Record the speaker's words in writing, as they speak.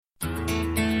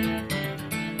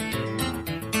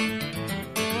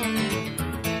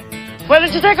Why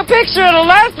don't you take a picture? It'll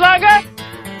last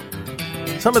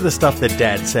longer. Some of the stuff that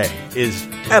dads say is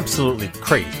absolutely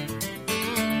crazy.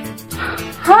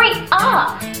 Hurry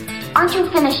up! Aren't you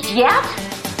finished yet?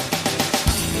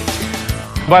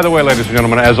 By the way, ladies and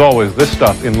gentlemen, as always, this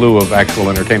stuff in lieu of actual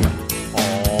entertainment.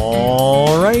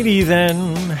 Alrighty then.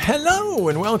 Hello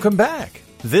and welcome back.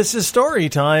 This is Story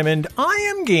Time and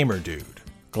I am Gamer Dude.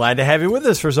 Glad to have you with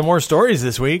us for some more stories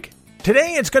this week.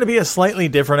 Today it's going to be a slightly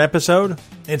different episode.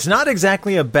 It's not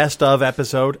exactly a best of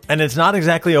episode, and it's not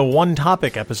exactly a one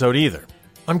topic episode either.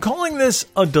 I'm calling this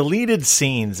a deleted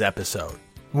scenes episode.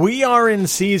 We are in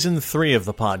season 3 of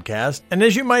the podcast, and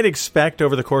as you might expect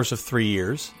over the course of 3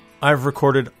 years, I've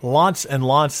recorded lots and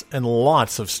lots and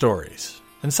lots of stories.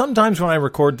 And sometimes when I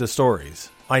record the stories,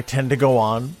 I tend to go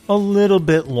on a little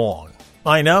bit long.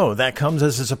 I know, that comes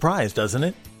as a surprise, doesn't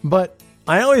it? But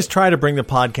I always try to bring the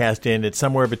podcast in at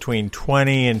somewhere between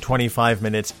 20 and 25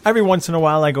 minutes. Every once in a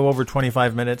while I go over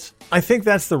 25 minutes. I think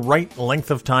that's the right length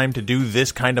of time to do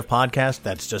this kind of podcast.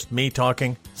 That's just me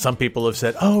talking. Some people have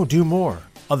said, oh, do more.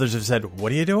 Others have said,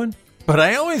 what are you doing? But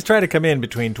I always try to come in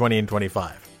between 20 and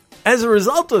 25. As a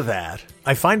result of that,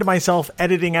 I find myself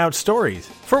editing out stories.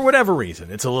 For whatever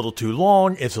reason, it's a little too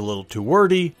long, it's a little too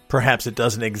wordy, perhaps it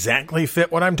doesn't exactly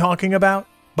fit what I'm talking about.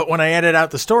 But when I edit out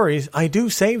the stories, I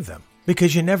do save them.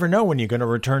 Because you never know when you're going to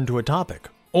return to a topic.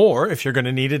 Or if you're going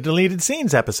to need a deleted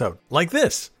scenes episode, like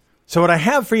this. So what I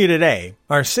have for you today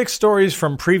are 6 stories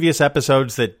from previous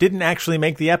episodes that didn't actually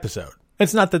make the episode.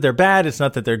 It's not that they're bad, it's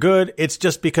not that they're good, it's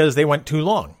just because they went too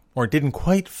long, or didn't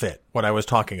quite fit what I was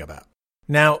talking about.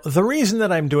 Now, the reason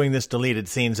that I'm doing this deleted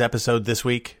scenes episode this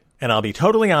week, and I'll be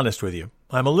totally honest with you,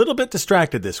 I'm a little bit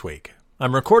distracted this week.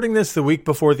 I'm recording this the week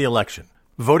before the election.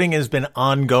 Voting has been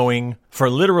ongoing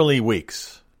for literally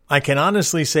weeks. I can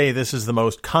honestly say this is the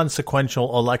most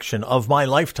consequential election of my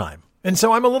lifetime, and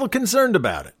so I'm a little concerned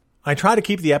about it. I try to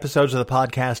keep the episodes of the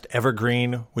podcast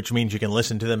evergreen, which means you can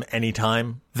listen to them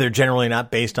anytime. They're generally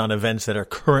not based on events that are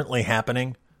currently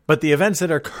happening, but the events that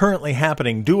are currently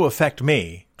happening do affect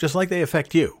me, just like they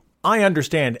affect you. I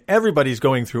understand everybody's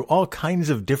going through all kinds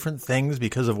of different things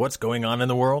because of what's going on in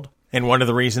the world, and one of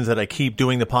the reasons that I keep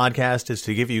doing the podcast is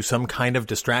to give you some kind of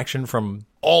distraction from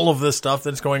all of the stuff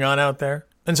that's going on out there.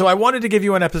 And so I wanted to give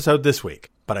you an episode this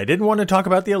week, but I didn't want to talk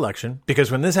about the election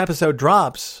because when this episode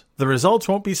drops, the results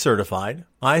won't be certified.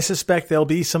 I suspect there'll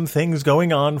be some things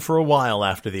going on for a while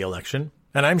after the election,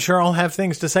 and I'm sure I'll have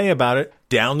things to say about it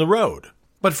down the road.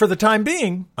 But for the time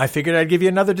being, I figured I'd give you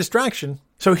another distraction.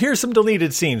 So here's some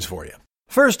deleted scenes for you.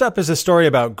 First up is a story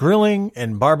about grilling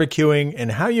and barbecuing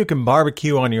and how you can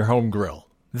barbecue on your home grill.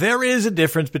 There is a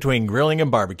difference between grilling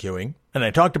and barbecuing, and I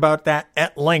talked about that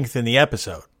at length in the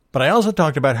episode. But I also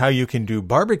talked about how you can do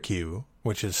barbecue,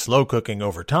 which is slow cooking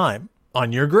over time,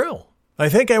 on your grill. I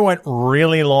think I went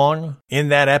really long in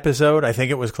that episode. I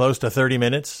think it was close to 30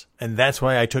 minutes, and that's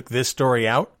why I took this story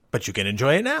out, but you can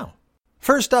enjoy it now.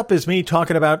 First up is me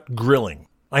talking about grilling.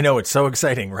 I know it's so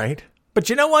exciting, right? But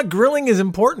you know what? Grilling is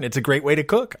important. It's a great way to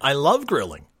cook. I love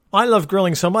grilling. I love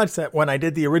grilling so much that when I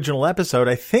did the original episode,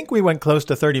 I think we went close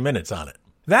to 30 minutes on it.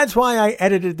 That's why I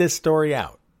edited this story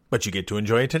out, but you get to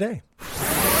enjoy it today.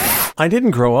 I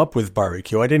didn't grow up with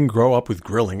barbecue. I didn't grow up with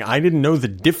grilling. I didn't know the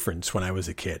difference when I was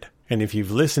a kid. And if you've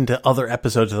listened to other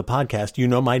episodes of the podcast, you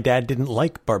know my dad didn't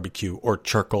like barbecue or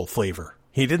charcoal flavor.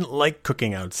 He didn't like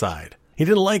cooking outside. He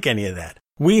didn't like any of that.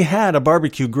 We had a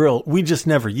barbecue grill. We just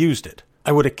never used it.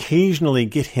 I would occasionally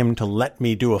get him to let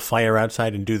me do a fire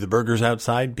outside and do the burgers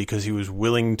outside because he was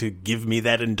willing to give me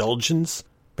that indulgence.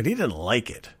 But he didn't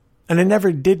like it. And I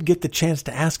never did get the chance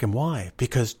to ask him why,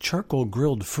 because charcoal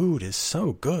grilled food is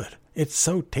so good. It's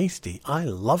so tasty. I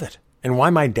love it. And why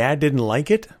my dad didn't like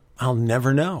it, I'll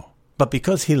never know. But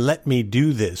because he let me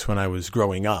do this when I was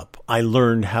growing up, I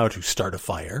learned how to start a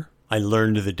fire. I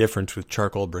learned the difference with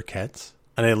charcoal briquettes.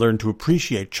 And I learned to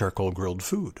appreciate charcoal grilled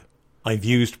food. I've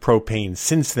used propane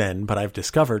since then, but I've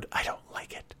discovered I don't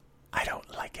like it. I don't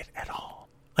like it at all.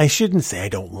 I shouldn't say I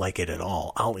don't like it at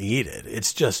all. I'll eat it.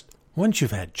 It's just, once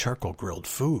you've had charcoal grilled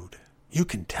food, you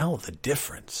can tell the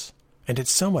difference. And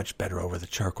it's so much better over the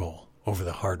charcoal, over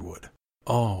the hardwood.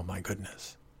 Oh my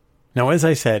goodness. Now, as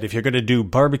I said, if you're going to do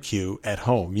barbecue at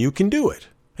home, you can do it.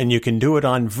 And you can do it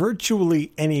on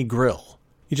virtually any grill.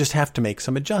 You just have to make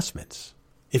some adjustments.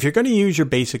 If you're going to use your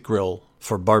basic grill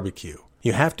for barbecue,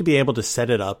 you have to be able to set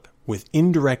it up with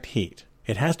indirect heat.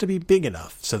 It has to be big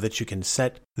enough so that you can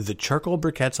set the charcoal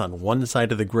briquettes on one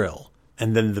side of the grill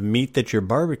and then the meat that you're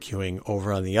barbecuing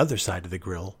over on the other side of the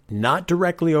grill, not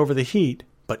directly over the heat,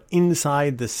 but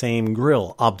inside the same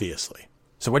grill, obviously.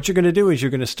 So what you're going to do is you're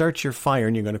going to start your fire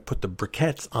and you're going to put the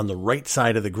briquettes on the right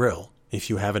side of the grill. If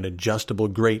you have an adjustable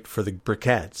grate for the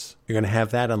briquettes, you're going to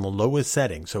have that on the lowest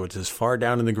setting, so it's as far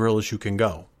down in the grill as you can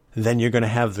go. Then you're going to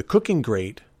have the cooking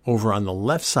grate over on the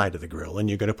left side of the grill, and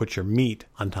you're going to put your meat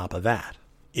on top of that.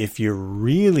 If you're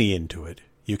really into it,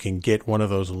 you can get one of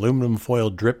those aluminum foil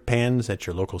drip pans at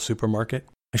your local supermarket.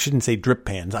 I shouldn't say drip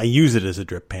pans. I use it as a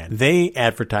drip pan. They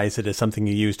advertise it as something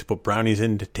you use to put brownies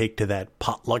in to take to that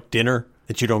potluck dinner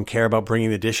that you don't care about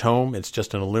bringing the dish home. It's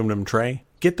just an aluminum tray.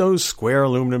 Get those square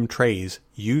aluminum trays.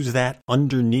 Use that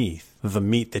underneath the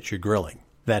meat that you're grilling.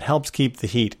 That helps keep the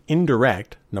heat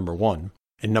indirect, number one.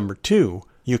 And number two,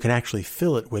 you can actually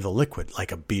fill it with a liquid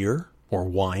like a beer or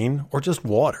wine or just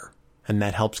water. And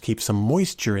that helps keep some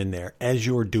moisture in there as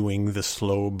you're doing the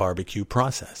slow barbecue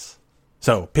process.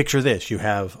 So picture this. You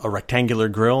have a rectangular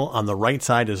grill. On the right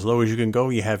side, as low as you can go,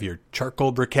 you have your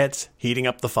charcoal briquettes heating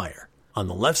up the fire. On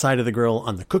the left side of the grill,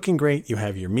 on the cooking grate, you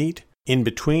have your meat. In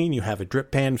between, you have a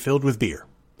drip pan filled with beer.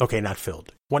 Okay, not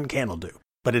filled. 1 can will do.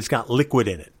 But it's got liquid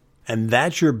in it. And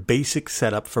that's your basic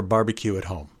setup for barbecue at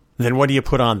home. Then what do you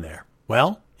put on there?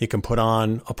 Well, you can put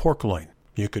on a pork loin.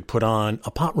 You could put on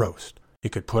a pot roast. You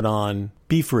could put on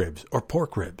beef ribs or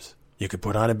pork ribs. You could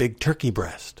put on a big turkey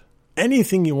breast.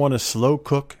 Anything you want to slow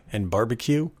cook and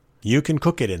barbecue, you can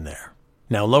cook it in there.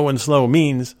 Now, low and slow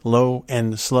means low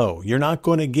and slow. You're not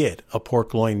going to get a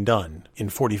pork loin done in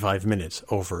 45 minutes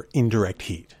over indirect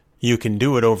heat. You can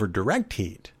do it over direct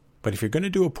heat, but if you're going to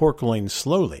do a pork loin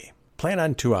slowly, plan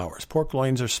on 2 hours. Pork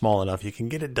loins are small enough, you can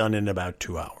get it done in about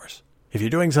 2 hours. If you're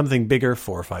doing something bigger,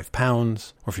 4 or 5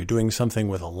 pounds, or if you're doing something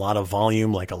with a lot of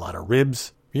volume, like a lot of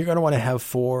ribs, you're going to want to have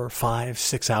 4, 5,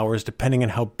 6 hours, depending on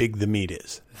how big the meat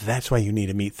is. That's why you need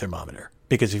a meat thermometer.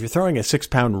 Because if you're throwing a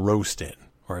 6-pound roast in,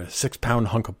 or a 6-pound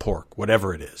hunk of pork,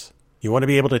 whatever it is, you want to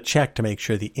be able to check to make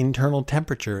sure the internal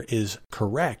temperature is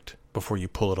correct before you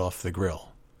pull it off the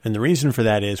grill. And the reason for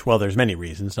that is, well, there's many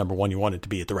reasons. Number one, you want it to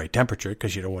be at the right temperature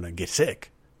because you don't want to get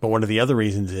sick. But one of the other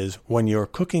reasons is when you're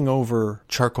cooking over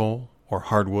charcoal or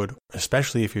hardwood,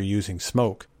 especially if you're using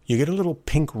smoke, you get a little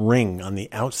pink ring on the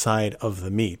outside of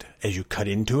the meat as you cut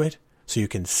into it. So you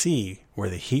can see where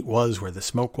the heat was, where the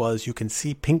smoke was. You can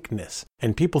see pinkness.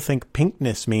 And people think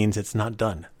pinkness means it's not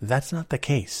done. That's not the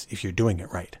case if you're doing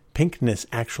it right. Pinkness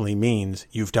actually means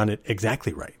you've done it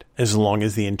exactly right, as long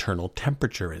as the internal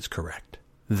temperature is correct.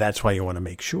 That's why you want to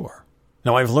make sure.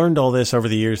 Now, I've learned all this over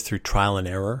the years through trial and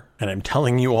error, and I'm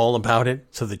telling you all about it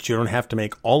so that you don't have to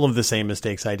make all of the same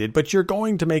mistakes I did, but you're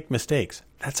going to make mistakes.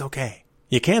 That's okay.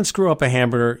 You can't screw up a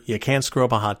hamburger. You can't screw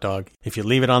up a hot dog. If you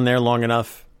leave it on there long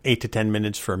enough, 8 to 10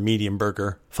 minutes for a medium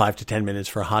burger, 5 to 10 minutes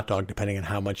for a hot dog, depending on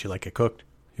how much you like it cooked,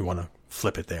 you want to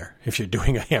flip it there. If you're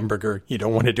doing a hamburger, you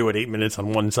don't want to do it 8 minutes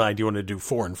on one side. You want to do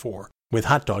 4 and 4. With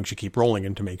hot dogs, you keep rolling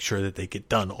them to make sure that they get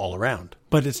done all around.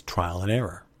 But it's trial and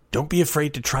error. Don't be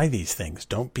afraid to try these things.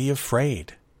 Don't be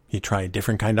afraid. You try a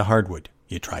different kind of hardwood.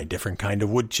 You try a different kind of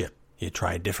wood chip. You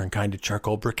try a different kind of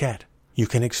charcoal briquette. You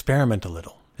can experiment a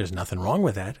little. There's nothing wrong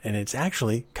with that, and it's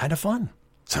actually kind of fun.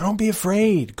 So don't be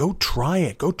afraid. Go try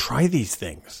it. Go try these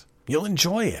things. You'll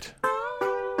enjoy it.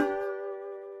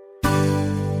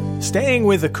 Staying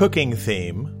with the cooking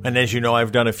theme, and as you know,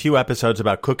 I've done a few episodes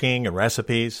about cooking and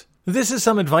recipes. This is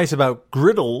some advice about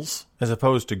griddles as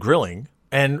opposed to grilling.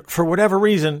 And for whatever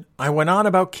reason, I went on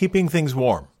about keeping things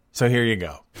warm. So here you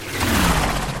go.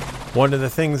 One of the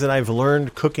things that I've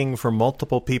learned cooking for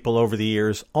multiple people over the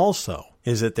years also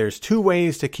is that there's 2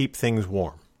 ways to keep things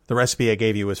warm. The recipe I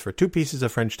gave you is for 2 pieces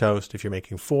of French toast. If you're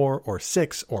making 4 or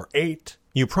 6 or 8,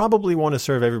 you probably want to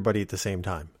serve everybody at the same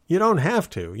time. You don't have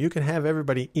to. You can have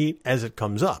everybody eat as it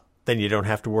comes up. Then you don't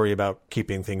have to worry about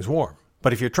keeping things warm.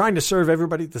 But if you're trying to serve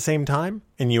everybody at the same time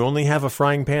and you only have a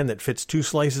frying pan that fits 2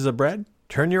 slices of bread,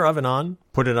 turn your oven on,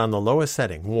 put it on the lowest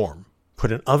setting, warm.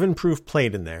 Put an oven-proof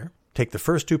plate in there. Take the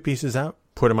first 2 pieces out,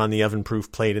 put them on the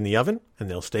oven-proof plate in the oven, and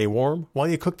they'll stay warm while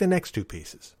you cook the next 2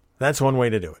 pieces. That's one way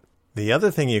to do it. The other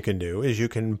thing you can do is you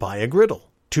can buy a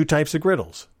griddle. 2 types of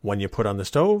griddles. One you put on the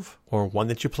stove or one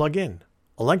that you plug in.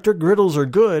 Electric griddles are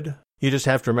good. You just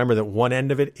have to remember that one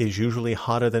end of it is usually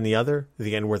hotter than the other.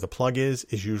 The end where the plug is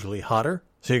usually hotter.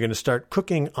 So you're going to start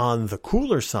cooking on the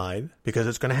cooler side because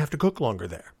it's going to have to cook longer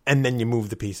there. And then you move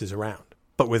the pieces around.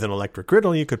 But with an electric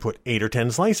griddle, you could put 8 or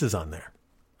 10 slices on there.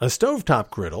 A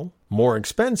stovetop griddle, more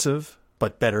expensive,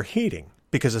 but better heating.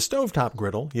 Because a stovetop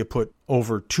griddle, you put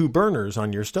over 2 burners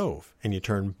on your stove, and you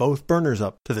turn both burners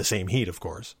up to the same heat, of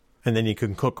course. And then you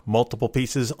can cook multiple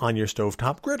pieces on your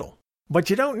stovetop griddle. But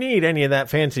you don't need any of that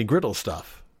fancy griddle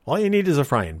stuff. All you need is a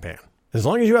frying pan. As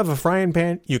long as you have a frying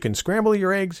pan, you can scramble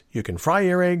your eggs, you can fry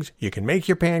your eggs, you can make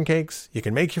your pancakes, you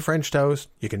can make your French toast,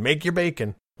 you can make your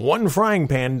bacon. One frying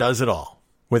pan does it all.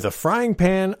 With a frying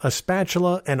pan, a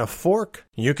spatula, and a fork,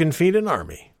 you can feed an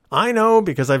army. I know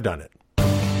because I've done it.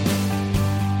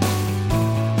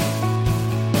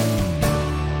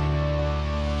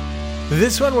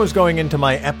 This one was going into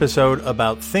my episode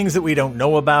about things that we don't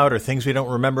know about or things we don't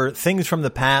remember, things from the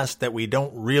past that we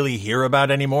don't really hear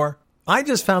about anymore. I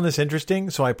just found this interesting,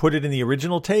 so I put it in the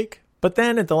original take, but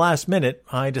then at the last minute,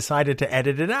 I decided to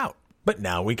edit it out. But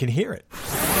now we can hear it.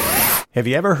 Have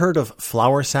you ever heard of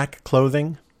flour sack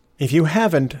clothing? If you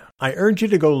haven't, I urge you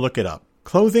to go look it up.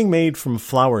 Clothing made from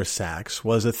flour sacks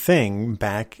was a thing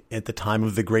back at the time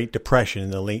of the Great Depression in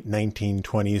the late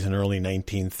 1920s and early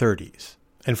 1930s.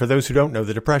 And for those who don't know,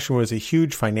 the Depression was a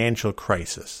huge financial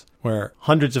crisis where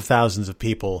hundreds of thousands of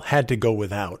people had to go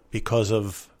without because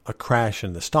of a crash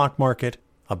in the stock market,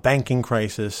 a banking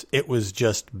crisis. It was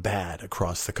just bad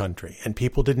across the country. And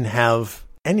people didn't have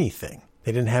anything.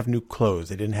 They didn't have new clothes.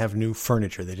 They didn't have new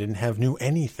furniture. They didn't have new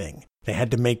anything. They had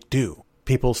to make do.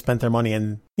 People spent their money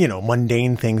on,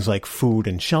 mundane things like food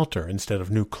and shelter instead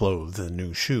of new clothes and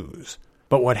new shoes.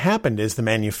 But what happened is the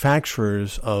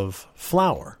manufacturers of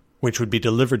flour, which would be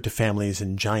delivered to families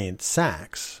in giant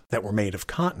sacks that were made of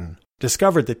cotton,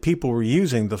 discovered that people were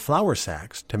using the flour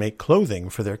sacks to make clothing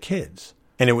for their kids.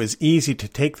 And it was easy to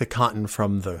take the cotton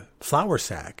from the flour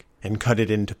sack and cut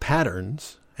it into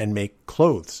patterns and make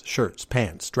clothes, shirts,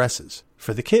 pants, dresses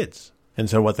for the kids. And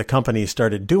so what the company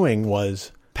started doing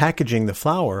was packaging the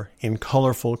flour in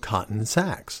colorful cotton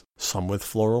sacks, some with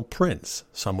floral prints,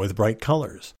 some with bright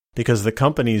colors, because the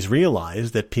companies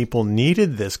realized that people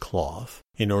needed this cloth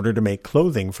in order to make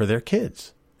clothing for their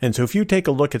kids. And so if you take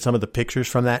a look at some of the pictures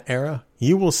from that era,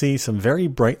 you will see some very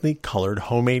brightly colored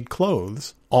homemade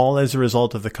clothes, all as a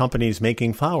result of the companies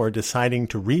making flour deciding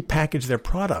to repackage their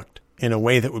product in a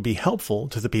way that would be helpful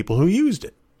to the people who used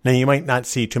it. Now, you might not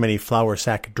see too many flour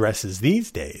sack dresses these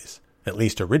days, at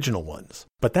least original ones,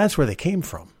 but that's where they came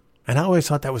from. And I always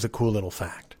thought that was a cool little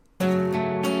fact.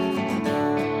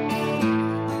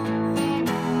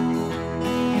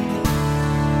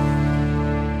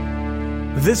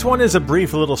 This one is a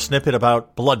brief little snippet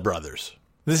about blood brothers.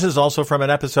 This is also from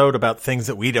an episode about things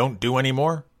that we don't do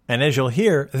anymore. And as you'll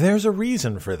hear, there's a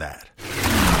reason for that.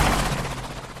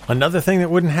 Another thing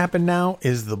that wouldn't happen now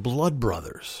is the blood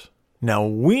brothers. Now,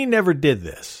 we never did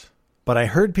this, but I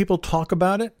heard people talk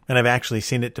about it, and I've actually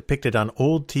seen it depicted on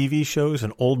old TV shows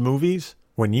and old movies,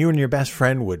 when you and your best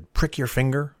friend would prick your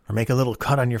finger or make a little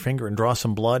cut on your finger and draw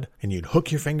some blood, and you'd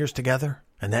hook your fingers together,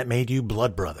 and that made you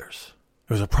blood brothers.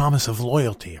 It was a promise of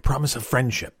loyalty, a promise of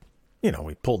friendship.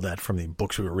 We pulled that from the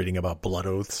books we were reading about blood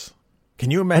oaths.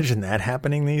 Can you imagine that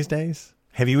happening these days?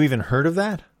 Have you even heard of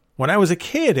that? When I was a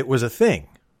kid, it was a thing.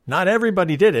 Not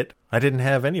everybody did it. I didn't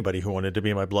have anybody who wanted to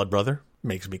be my blood brother.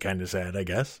 Makes me kind of sad, I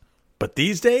guess. But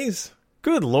these days?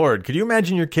 Good Lord, could you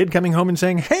imagine your kid coming home and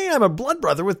saying, "Hey, I'm a blood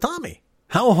brother with Tommy"?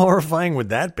 How horrifying would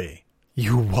that be?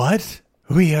 You what?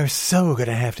 We are so going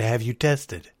to have you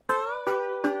tested.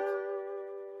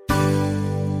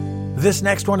 This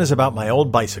next one is about my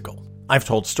old bicycle. I've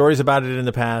told stories about it in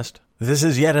the past. This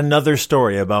is yet another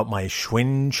story about my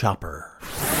Schwinn chopper.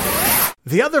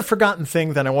 The other forgotten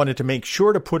thing that I wanted to make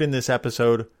sure to put in this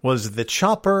episode was the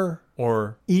chopper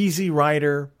or Easy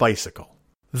Rider bicycle.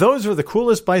 Those were the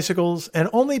coolest bicycles, and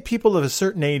only people of a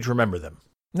certain age remember them.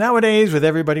 Nowadays, with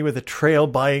everybody with the trail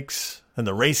bikes and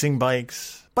the racing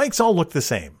bikes, bikes all look the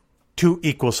same. 2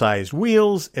 equal-sized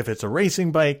wheels, if it's a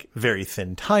racing bike, very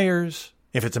thin tires.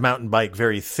 If it's a mountain bike,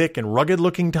 very thick and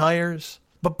rugged-looking tires.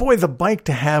 But boy, the bike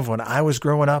to have when I was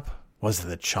growing up was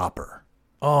the chopper.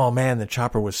 Oh man, the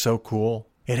chopper was so cool.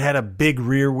 It had a big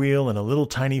rear wheel and a little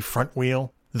tiny front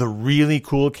wheel. The really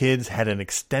cool kids had an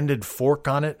extended fork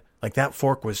on it. Like that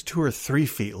fork was 2 or 3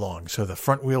 feet long, so the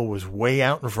front wheel was way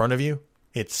out in front of you.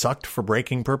 It sucked for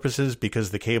braking purposes because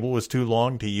the cable was too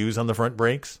long to use on the front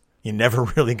brakes. You never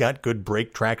really got good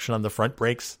brake traction on the front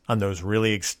brakes on those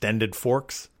really extended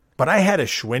forks. But I had a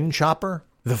Schwinn chopper.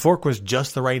 The fork was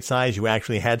just the right size. You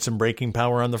actually had some braking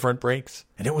power on the front brakes.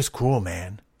 And it was cool,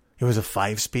 man. It was a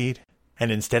 5-speed.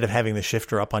 And instead of having the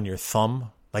shifter up on your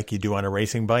thumb, like you do on a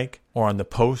racing bike, or on the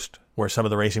post, where some of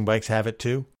the racing bikes have it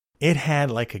too, it had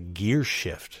like a gear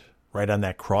shift right on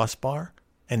that crossbar.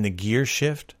 And the gear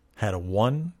shift had a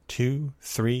 1, 2,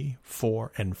 3,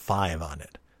 4, and 5 on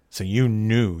it. So you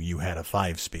knew you had a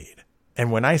 5-speed.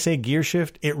 And when I say gear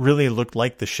shift, it really looked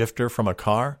like the shifter from a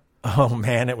car. Oh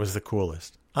man, it was the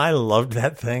coolest. I loved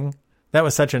that thing. That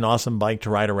was such an awesome bike to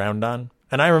ride around on.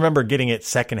 And I remember getting it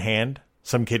secondhand.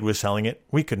 Some kid was selling it.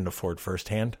 We couldn't afford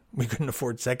firsthand. We couldn't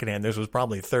afford secondhand. This was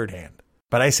probably thirdhand.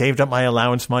 But I saved up my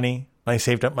allowance money. I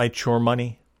saved up my chore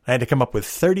money. I had to come up with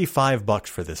 $35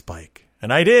 for this bike.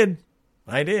 And I did.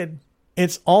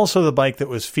 It's also the bike that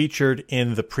was featured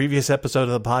in the previous episode of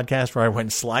the podcast where I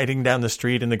went sliding down the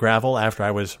street in the gravel after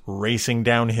I was racing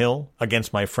downhill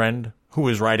against my friend who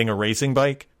was riding a racing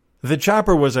bike. The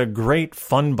Chopper was a great,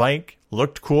 fun bike,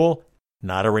 looked cool,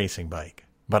 not a racing bike.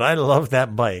 But I love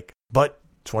that bike. But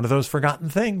it's one of those forgotten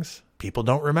things. People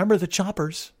don't remember the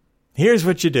Choppers. Here's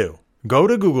what you do. Go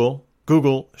to Google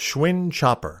Schwinn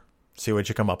Chopper. See what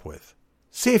you come up with.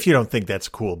 See if you don't think that's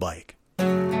a cool bike.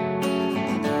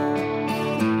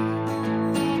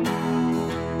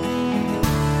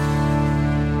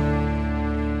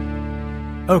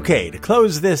 Okay, to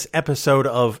close this episode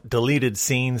of Deleted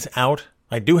Scenes out,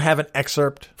 I do have an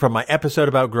excerpt from my episode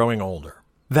about growing older.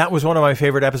 That was one of my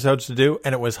favorite episodes to do,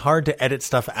 and it was hard to edit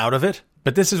stuff out of it,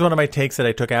 but this is one of my takes that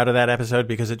I took out of that episode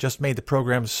because it just made the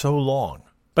program so long.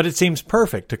 But it seems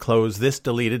perfect to close this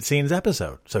Deleted Scenes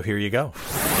episode, so here you go.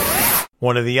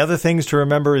 One of the other things to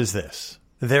remember is this.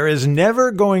 There is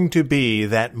never going to be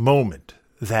that moment,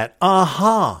 that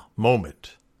aha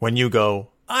moment, when you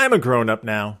go, I'm a grown-up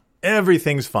now.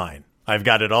 Everything's fine. I've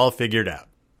got it all figured out.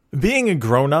 Being a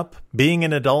grown-up, being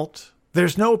an adult,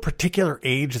 there's no particular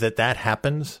age that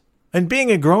happens. And being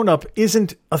a grown-up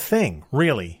isn't a thing,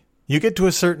 really. You get to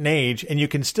a certain age and you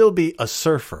can still be a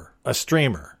surfer, a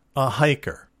streamer, a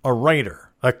hiker, a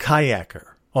writer, a kayaker,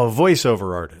 a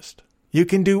voiceover artist. You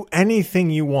can do anything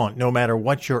you want no matter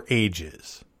what your age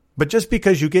is. But just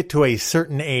because you get to a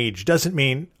certain age doesn't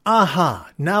mean, aha,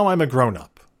 now I'm a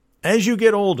grown-up. As you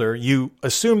get older, you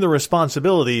assume the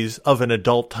responsibilities of an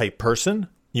adult-type person.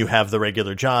 You have the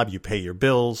regular job, you pay your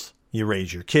bills, you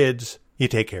raise your kids, you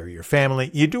take care of your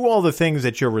family, you do all the things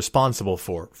that you're responsible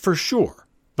for sure.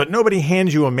 But nobody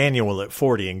hands you a manual at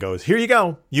 40 and goes, here you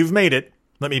go, you've made it.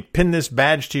 Let me pin this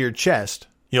badge to your chest.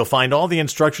 You'll find all the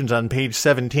instructions on page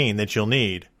 17 that you'll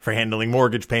need for handling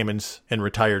mortgage payments and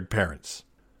retired parents.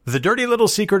 The dirty little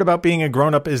secret about being a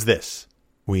grown-up is this.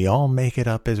 We all make it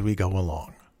up as we go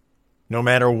along. No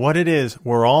matter what it is,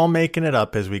 we're all making it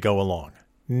up as we go along.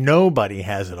 Nobody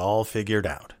has it all figured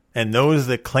out. And those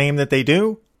that claim that they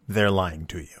do, they're lying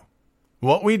to you.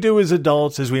 What we do as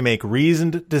adults is we make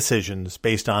reasoned decisions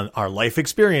based on our life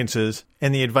experiences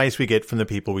and the advice we get from the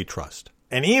people we trust.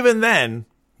 And even then,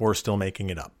 we're still making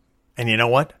it up. And you know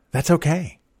what? That's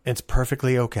okay. It's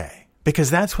perfectly okay. Because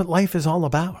that's what life is all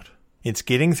about. It's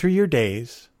getting through your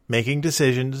days, making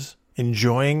decisions,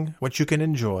 enjoying what you can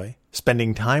enjoy,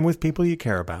 spending time with people you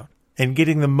care about, and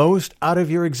getting the most out of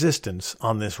your existence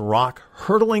on this rock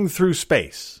hurtling through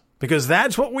space. Because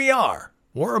that's what we are.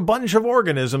 We're a bunch of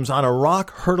organisms on a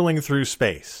rock hurtling through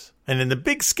space. And in the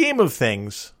big scheme of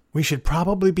things, we should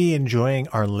probably be enjoying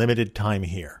our limited time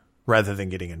here. Rather than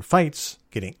getting in fights,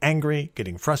 getting angry,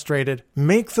 getting frustrated,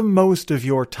 make the most of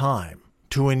your time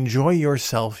to enjoy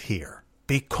yourself here.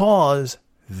 Because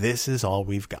this is all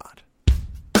we've got.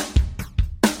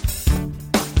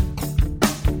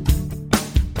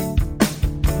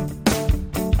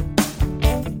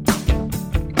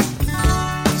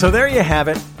 So there you have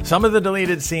it, some of the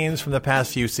deleted scenes from the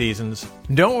past few seasons.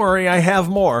 Don't worry, I have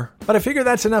more, but I figure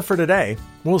that's enough for today.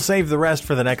 We'll save the rest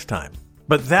for the next time.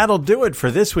 But that'll do it for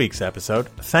this week's episode.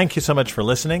 Thank you so much for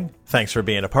listening. Thanks for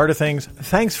being a part of things.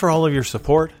 Thanks for all of your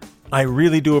support. I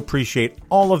really do appreciate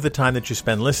all of the time that you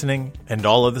spend listening and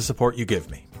all of the support you give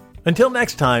me. Until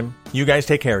next time, you guys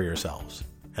take care of yourselves.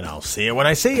 And I'll see you when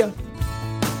I see you.